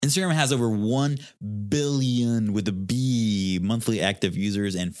Instagram has over 1 billion with a B monthly active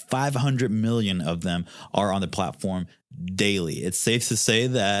users, and 500 million of them are on the platform daily. It's safe to say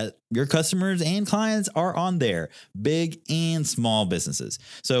that your customers and clients are on there, big and small businesses.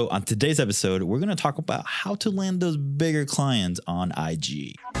 So on today's episode, we're going to talk about how to land those bigger clients on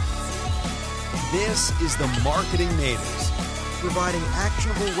IG. This is the Marketing Natives, providing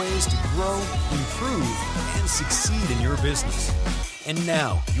actionable ways to grow, improve, and succeed in your business. And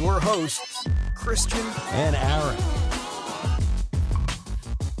now, your hosts, Christian and Aaron.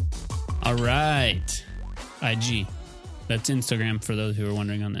 All right. IG. That's Instagram for those who are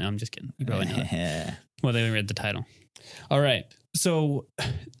wondering on that. I'm just kidding. You probably know it. Well, they read the title. All right. So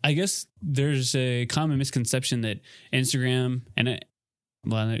I guess there's a common misconception that Instagram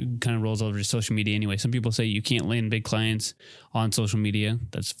it kind of rolls over to social media anyway. Some people say you can't land big clients on social media.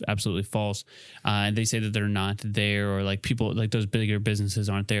 That's absolutely false. They say that they're not there, or like people like those bigger businesses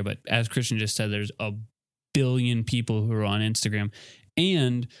aren't there. But as Christian just said, there's a billion people who are on Instagram,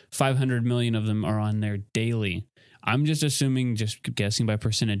 and 500 million of them are on there daily. I'm just assuming, just guessing by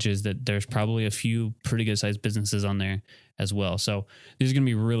percentages, that there's probably a few pretty good sized businesses on there as well. So this is going to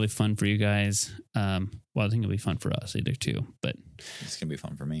be really fun for you guys. Well, I think it'll be fun for us either too, but It's going to be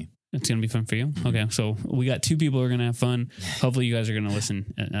fun for me. It's going to be fun for you. Mm-hmm. Okay. So we got two people who are going to have fun. Hopefully you guys are going to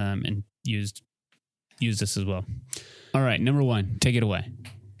listen and use this as well. All right. Number one, take it away.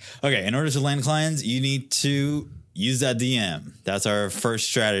 Okay. In order to land clients, you need to use that DM. That's our first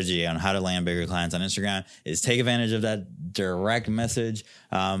strategy on how to land bigger clients on Instagram, is take advantage of that direct message.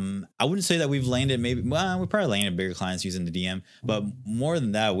 I wouldn't say that we've landed we probably landed bigger clients using the DM, but more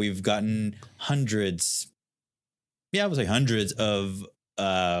than that, we've gotten hundreds of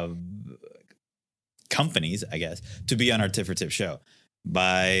companies, I guess, to be on our Tip for Tip show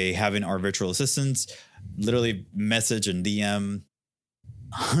by having our virtual assistants literally message and DM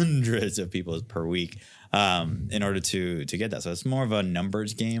hundreds of people per week in order to get that. So it's more of a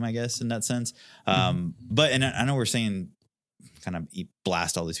numbers game, I guess, in that sense. But I know we're saying kind of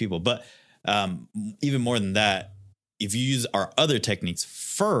blast all these people, but even more than that, if you use our other techniques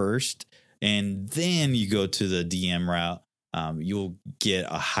first and then you go to the DM route, you'll get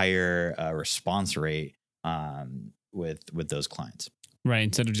a higher response rate with those clients. Right.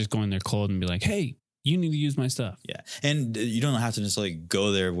 Instead of just going there cold and be like, hey, you need to use my stuff. Yeah. And you don't have to necessarily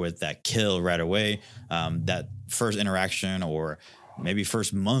go there with that kill right away. That first interaction, or maybe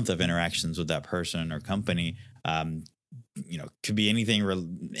first month of interactions with that person or company, could be anything,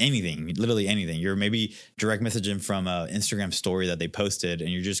 literally anything. You're maybe direct messaging from an Instagram story that they posted, and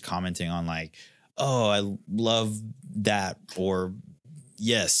you're just commenting on like, oh, I love that, or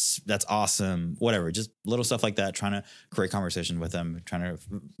yes, that's awesome, whatever, just little stuff like that, trying to create conversation with them, trying to,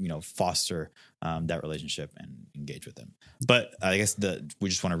 foster that relationship and engage with them. But I guess we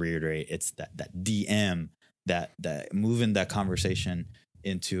just want to reiterate, it's that DM, that moving that conversation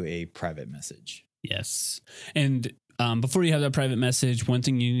into a private message. Yes. And before you have that private message, one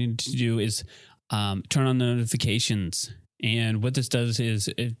thing you need to do is turn on the notifications. And what this does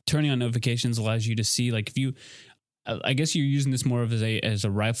is turning on notifications allows you to see, like, if you, I guess you're using this more of as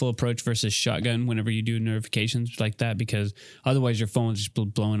a rifle approach versus shotgun whenever you do notifications like that, because otherwise your phone's just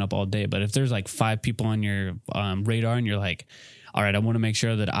blowing up all day. But if there's like 5 people on your radar and you're like, all right, I want to make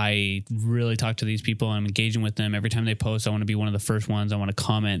sure that I really talk to these people. I'm engaging with them every time they post. I want to be one of the first ones. I want to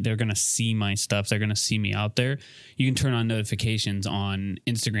comment. They're going to see my stuff. They're going to see me out there. You can turn on notifications on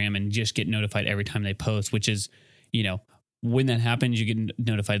Instagram and just get notified every time they post, which is, when that happens, you get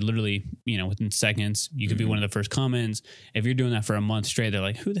notified literally, within seconds. You could be one of the first comments. If you're doing that for a month straight, they're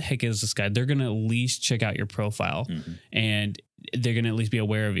like, who the heck is this guy? They're going to at least check out your profile and they're going to at least be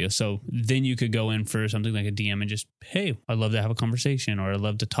aware of you. So then you could go in for something like a DM and just, hey, I'd love to have a conversation, or I'd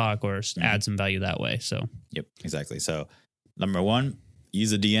love to talk, or add some value that way. So, yep, exactly. So number 1,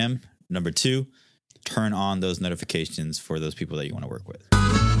 use a DM. Number 2, turn on those notifications for those people that you want to work with.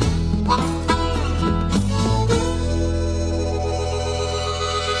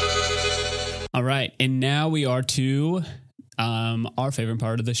 All right. And now we are to our favorite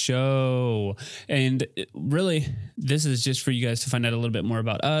part of the show. And really, this is just for you guys to find out a little bit more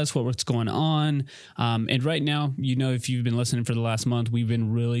about us, what's going on. And right now, if you've been listening for the last month, we've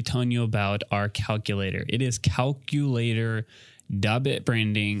been really telling you about our calculator. It is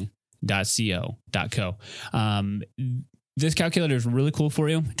calculator.bitbranding.co. This calculator is really cool for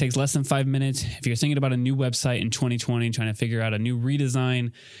you. It takes less than 5 minutes. If you're thinking about a new website in 2020, trying to figure out a new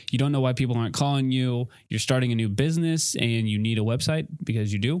redesign, you don't know why people aren't calling you, you're starting a new business and you need a website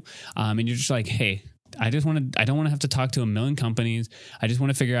because you do, and you're just like, hey, I don't want to have to talk to a million companies. I just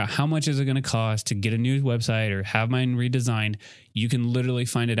want to figure out how much is it going to cost to get a new website or have mine redesigned. You can literally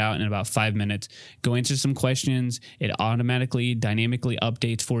find it out in about 5 minutes. Go answer some questions. It automatically, dynamically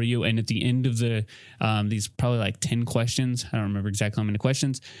updates for you. And at the end of the these probably like 10 questions, I don't remember exactly how many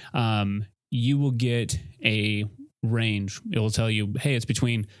questions, you will get a range. It will tell you, hey, it's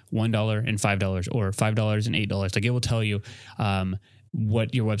between $1 and $5 or $5 and $8. Like it will tell you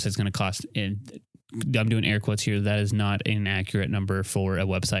what your website's going to cost. And I'm doing air quotes here. That is not an accurate number for a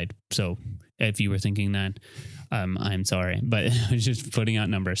website. So if you were thinking that, I'm sorry, but I was just putting out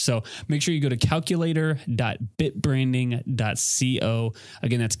numbers. So make sure you go to calculator.bitbranding.co.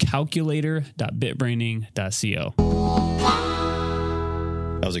 Again, that's calculator.bitbranding.co.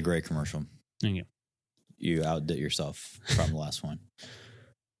 That was a great commercial. Thank you. You outdid yourself from the last one.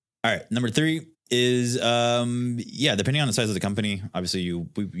 All right. Number 3 is, depending on the size of the company, obviously you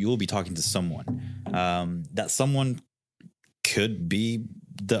will be talking to someone. That someone could be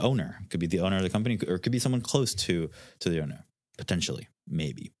the owner, could be the owner of the company, or could be someone close to the owner, potentially,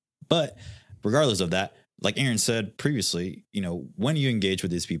 maybe. But regardless of that, like Aaron said previously, when you engage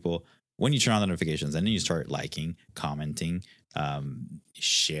with these people, when you turn on the notifications and then you start liking, commenting,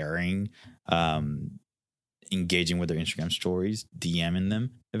 sharing, engaging with their Instagram stories, DMing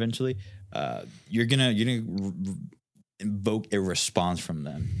them eventually, you're gonna invoke a response from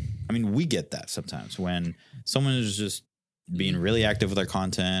them. I mean, we get that sometimes when someone is just being really active with their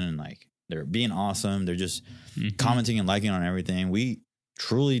content and like they're being awesome. They're just commenting and liking on everything. We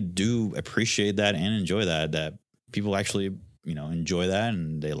truly do appreciate that and enjoy that people actually, enjoy that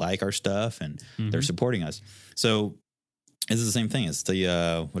and they like our stuff and they're supporting us. So it's the same thing. It's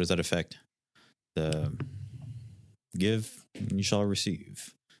the, what does that affect? The give and you shall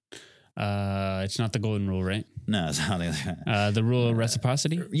receive. It's not the golden rule, right? No, it's not that. The rule of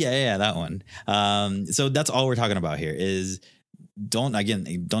reciprocity. Yeah, that one. So that's all we're talking about here is don't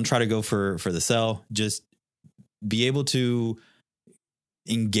try to go for the sell. Just be able to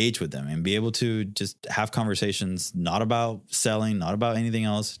engage with them and be able to just have conversations, not about selling, not about anything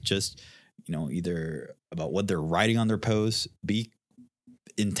else. Just, either about what they're writing on their posts, be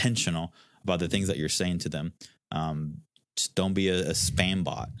intentional about the things that you're saying to them. Just don't be a spam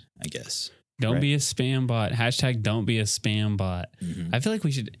bot, I guess. Don't be a spam bot. # don't be a spam bot. I feel like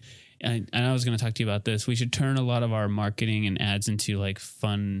we should, and I was going to talk to you about this. We should turn a lot of our marketing and ads into like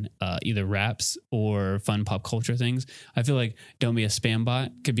fun, either raps or fun pop culture things. I feel like don't be a spam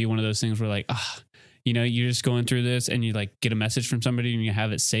bot could be one of those things where like, you're just going through this and you like get a message from somebody and you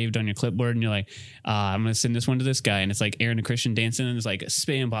have it saved on your clipboard and you're like, I'm going to send this one to this guy. And it's like Aaron and Christian dancing and it's like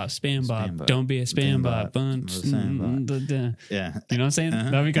spam bot. Don't be a spam bot. Yeah. You know what I'm saying?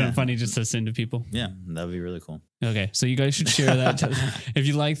 That'd be kind of funny just to send to people. Yeah. That'd be really cool. Okay. So you guys should share that. If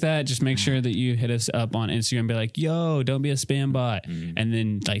you like that, just make sure that you hit us up on Instagram and be like, yo, don't be a spam bot. And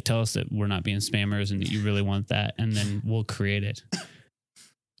then like tell us that we're not being spammers and that you really want that. And then we'll create it.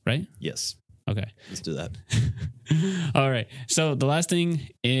 Right? Yes. Okay. Let's do that. All right. So the last thing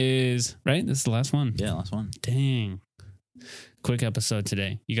is, right? This is the last one. Yeah, last one. Dang. Quick episode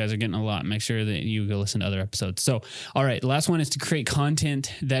today. You guys are getting a lot. Make sure that you go listen to other episodes. So, all right. The last one is to create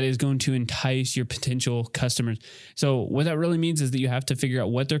content that is going to entice your potential customers. So what that really means is that you have to figure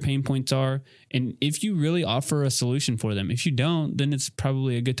out what their pain points are. And if you really offer a solution for them, if you don't, then it's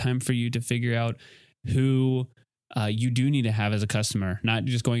probably a good time for you to figure out who you do need to have as a customer, not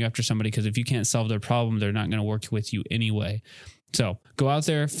just going after somebody, because if you can't solve their problem, they're not going to work with you anyway. So go out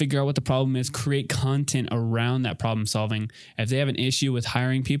there, figure out what the problem is, create content around that problem solving. If they have an issue with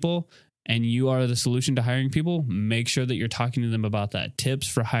hiring people and you are the solution to hiring people, make sure that you're talking to them about that. Tips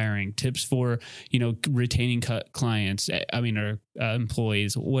for hiring, tips for, retaining clients, or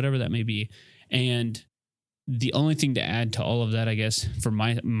employees, whatever that may be. And the only thing to add to all of that, I guess, for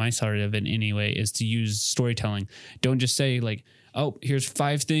my side of it anyway, is to use storytelling. Don't just say like, oh, here's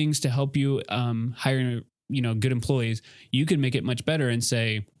 5 things to help you hire, good employees. You can make it much better and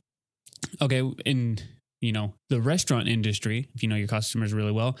say, okay, in, the restaurant industry, if you know your customers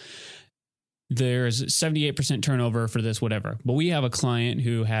really well, there's 78% turnover for this, whatever. But we have a client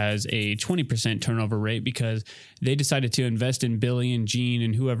who has a 20% turnover rate because they decided to invest in Billy and Gene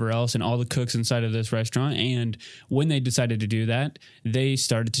and whoever else and all the cooks inside of this restaurant. And when they decided to do that, they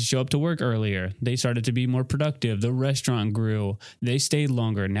started to show up to work earlier. They started to be more productive. The restaurant grew. They stayed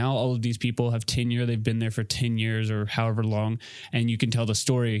longer. Now all of these people have tenure. They've been there for 10 years or however long. And you can tell the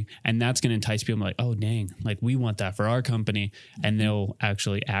story. And that's going to entice people like, oh, dang, like we want that for our company. And they'll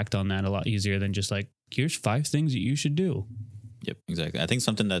actually act on that a lot easier than just like, here's 5 things that you should do. Yep, exactly. I think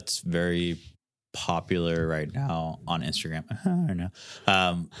something that's very popular right now on Instagram. I don't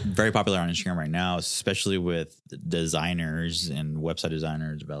know. Very popular on Instagram right now, especially with designers and website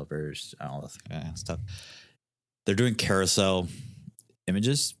designers, developers, all that kind of stuff. They're doing carousel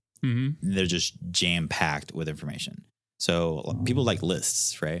images. Mm-hmm. They're just jam packed with information. So people like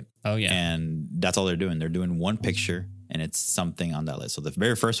lists, right? Oh, yeah. And that's all they're doing. They're doing one picture and it's something on that list. So the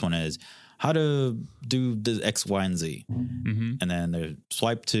very first one is how to do the X, Y, and Z. Mm-hmm. And then they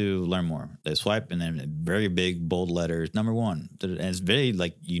swipe to learn more. They swipe and then very big, bold letters, number 1. And it's very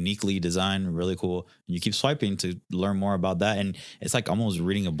like uniquely designed, really cool. And you keep swiping to learn more about that. And it's like almost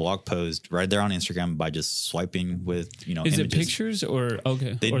reading a blog post right there on Instagram by just swiping with, Is images. It pictures or,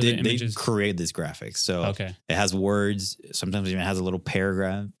 okay. They create these graphics. So okay. It has words. Sometimes even has a little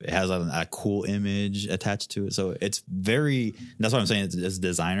paragraph. It has a cool image attached to it. So it's that's what I'm saying. As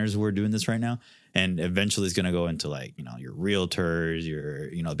designers, we're doing this right now, and eventually it's going to go into like your realtors, your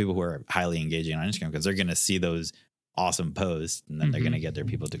people who are highly engaging on Instagram, because they're going to see those awesome posts and then they're going to get their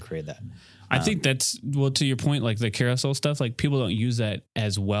people to create that. I think that's to your point, like the carousel stuff, like people don't use that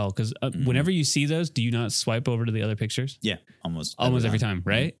as well because whenever you see those, do you not swipe over to the other pictures? Yeah, almost every time,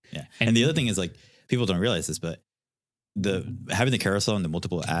 right? Yeah, and the other thing is like people don't realize this, but having the carousel and the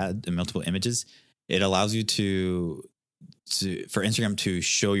multiple images, it allows you for Instagram to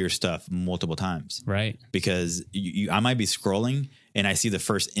show your stuff multiple times. Right. Because I might be scrolling and I see the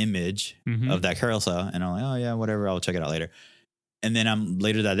first image of that carousel and I'm like, oh yeah, whatever, I'll check it out later. And then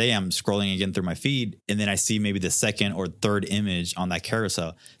later that day, I'm scrolling again through my feed and then I see maybe the second or third image on that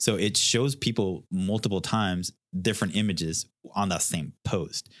carousel. So it shows people multiple times different images on that same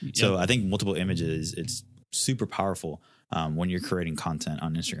post. Yep. So I think multiple images, it's super powerful when you're creating content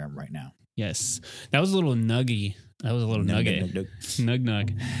on Instagram right now. Yes. That was a little nugget that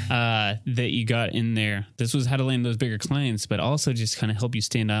you got in there. This was how to land those bigger clients, but also just kind of help you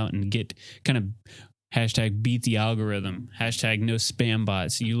stand out and get kind of hashtag beat the algorithm, hashtag no spam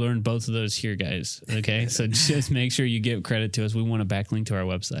bots. You learned both of those here, guys. Okay. So just make sure you give credit to us. We want a backlink to our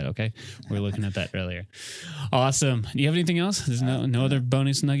website. Okay. We were looking at that earlier. Awesome. Do you have anything else? There's no other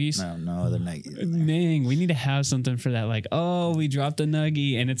bonus nuggies? No other nuggies. Dang, we need to have something for that. Like, oh, we dropped a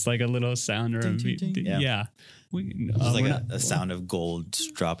nuggie and it's like a little sounder. Yeah. Just like a sound of gold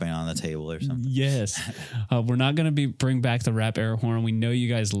dropping on the table or something. Yes. We're not going to bring back the rap air horn. We know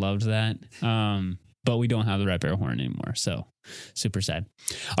you guys loved that. But we don't have the rap air horn anymore. So super sad.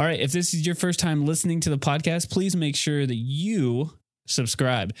 All right. If this is your first time listening to the podcast, please make sure that you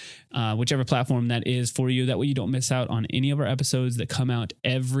subscribe, whichever platform that is for you. That way you don't miss out on any of our episodes that come out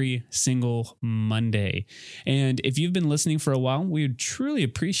every single Monday. And if you've been listening for a while, we would truly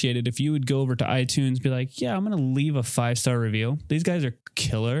appreciate it if you would go over to iTunes, be like, yeah, I'm going to leave a 5-star review. These guys are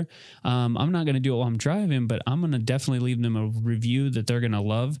killer. I'm not going to do it while I'm driving, but I'm going to definitely leave them a review that they're going to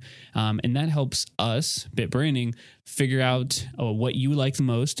love. And that helps us, Bit Branding, figure out what you like the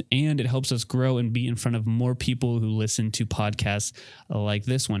most, and it helps us grow and be in front of more people who listen to podcasts like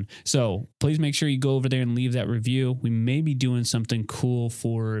this one. So please make sure you go over there and leave that review. We may be doing something cool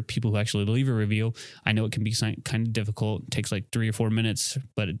for people who actually leave a review. I know it can be kind of difficult. It takes like 3 or 4 minutes,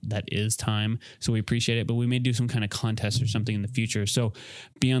 but that is time. So we appreciate it, but we may do some kind of contest or something in the future. So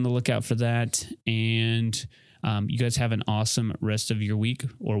be on the lookout for that. And you guys have an awesome rest of your week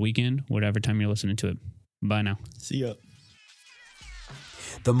or weekend, whatever time you're listening to it. Bye now. See ya.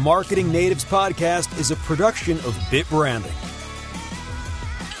 The Marketing Natives Podcast is a production of Bit Branding.